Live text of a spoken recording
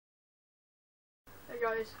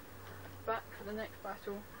guys, back for the next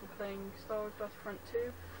battle. We're playing Star Wars Battlefront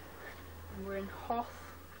 2 and we're in Hoth,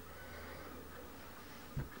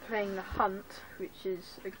 playing the Hunt, which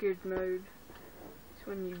is a good mode. It's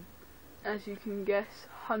when you, as you can guess,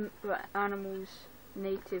 hunt the animals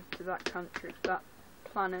native to that country, that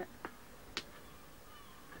planet.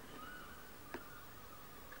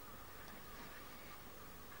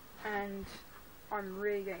 And I'm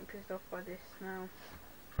really getting pissed off by this now.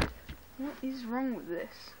 What is wrong with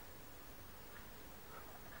this?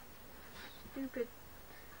 Stupid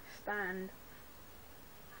stand.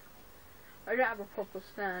 I don't have a proper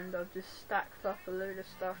stand, I've just stacked up a load of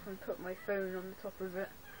stuff and put my phone on the top of it.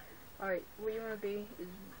 Alright, what you want to be is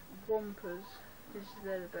Wampers, because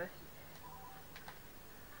they're the best.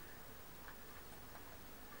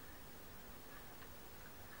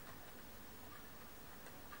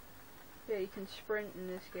 Yeah, you can sprint in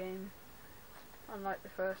this game, unlike the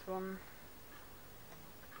first one.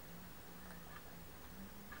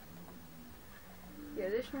 Yeah,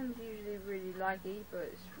 this one's usually really laggy, but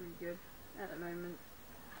it's really good at the moment.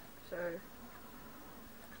 So,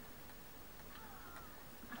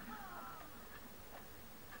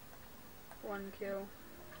 one kill.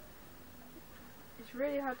 It's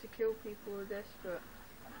really hard to kill people with this, but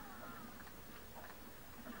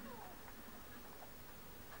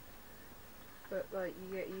like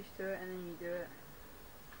you get used to it and then you do it.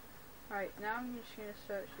 Right, now I'm just gonna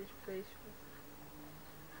search this place.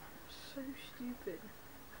 So stupid.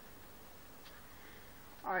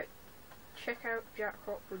 Alright, check out Jack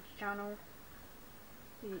Rockwood's channel.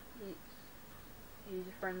 He's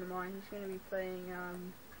a friend of mine. He's gonna be playing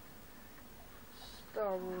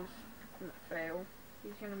Star Wars Fail.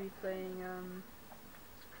 He's gonna be playing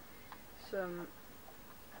some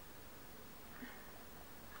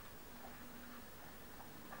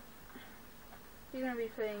he's going to be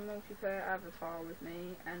playing multiplayer Avatar with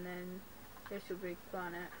me, and then Little Big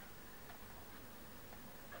Planet.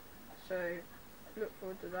 So look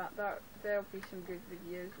forward to that. There'll be some good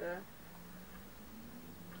videos there.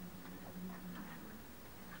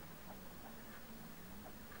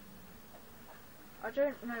 I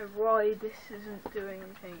don't know why this isn't doing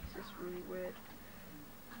anything. It's just really weird.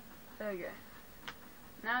 There we go.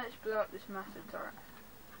 Now let's blow up this massive turret.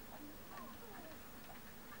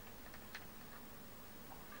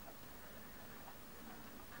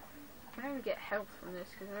 I can only get health from this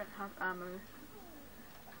because I don't have ammo.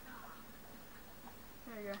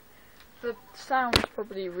 There we go. The sound's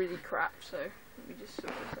probably really crap, so let me just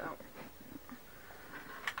sort this out.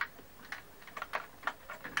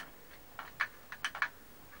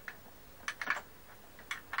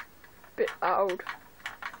 Bit loud.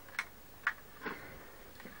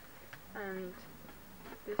 And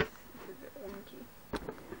this is a bit wonky.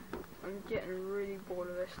 I'm getting really bored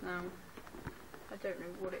of this now. I don't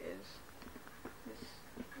know what it is.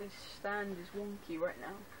 This stand is wonky right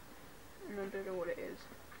now, and I don't know what it is.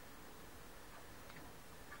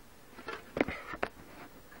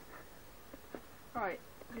 Right,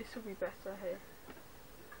 this will be better here.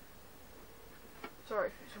 Sorry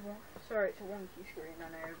if it's a wonky screen, I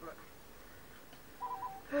know, but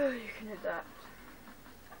you can adapt.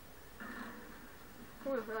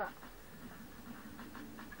 What was that?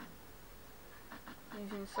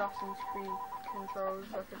 Using Assassin's Creed controls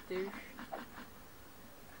like a douche.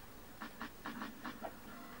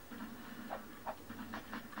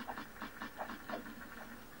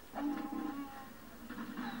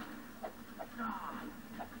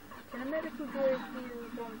 Can a medical boy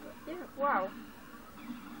heal one? Yeah, wow.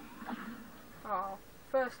 Oh,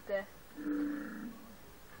 first death.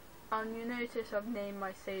 And you notice I've named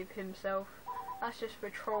my save himself. That's just for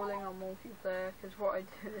trolling on multiplayer, because what I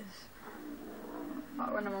do is,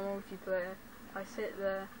 when I'm on multiplayer, I sit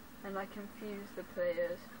there and I confuse the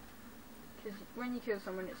players. Because when you kill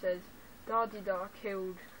someone it says, Da-di-da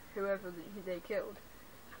killed whoever they killed.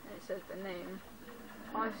 And it says the name.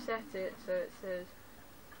 I've set it so it says,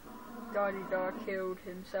 Da-di-da killed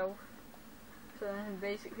himself. So then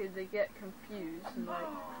basically they get confused, and like,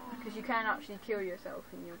 because you can actually kill yourself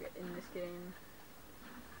in this game,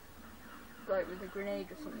 like with a grenade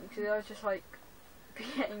or something. Because I was just like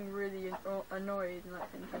getting really annoyed and like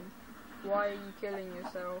thinking, why are you killing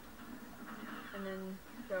yourself? And then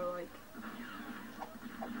they're like,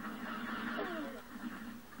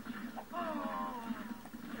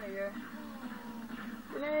 there you go,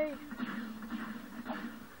 grenade.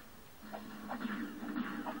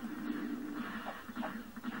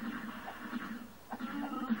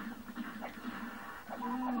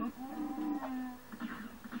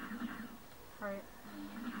 Right,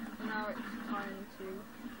 now it's time to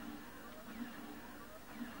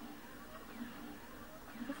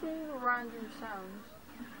random sounds.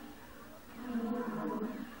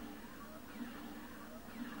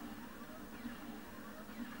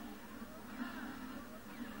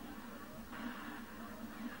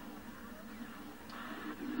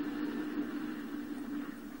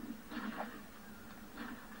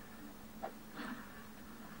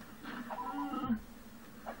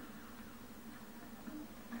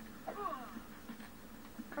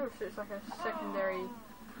 Oh, so it's like a secondary,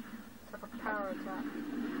 it's like a power attack.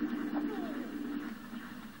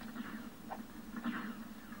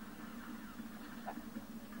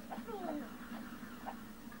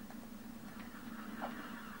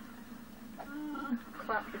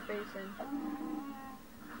 Clap your face in.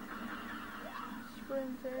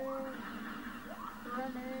 Sprinting,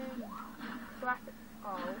 running, clap it.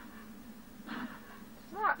 Oh.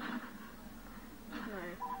 What's that? No.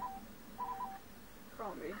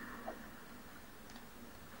 Can't be.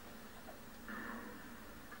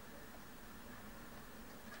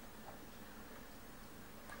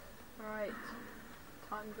 Alright.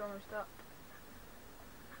 Time's almost up.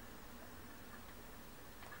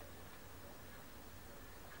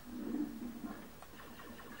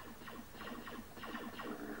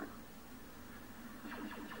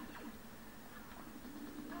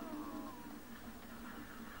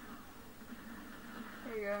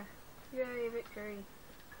 There you go. Yay, victory.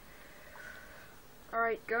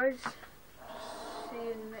 Alright guys, see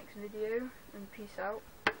you in the next video, and peace out.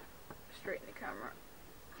 Straighten the camera.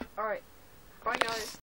 Alright, bye guys.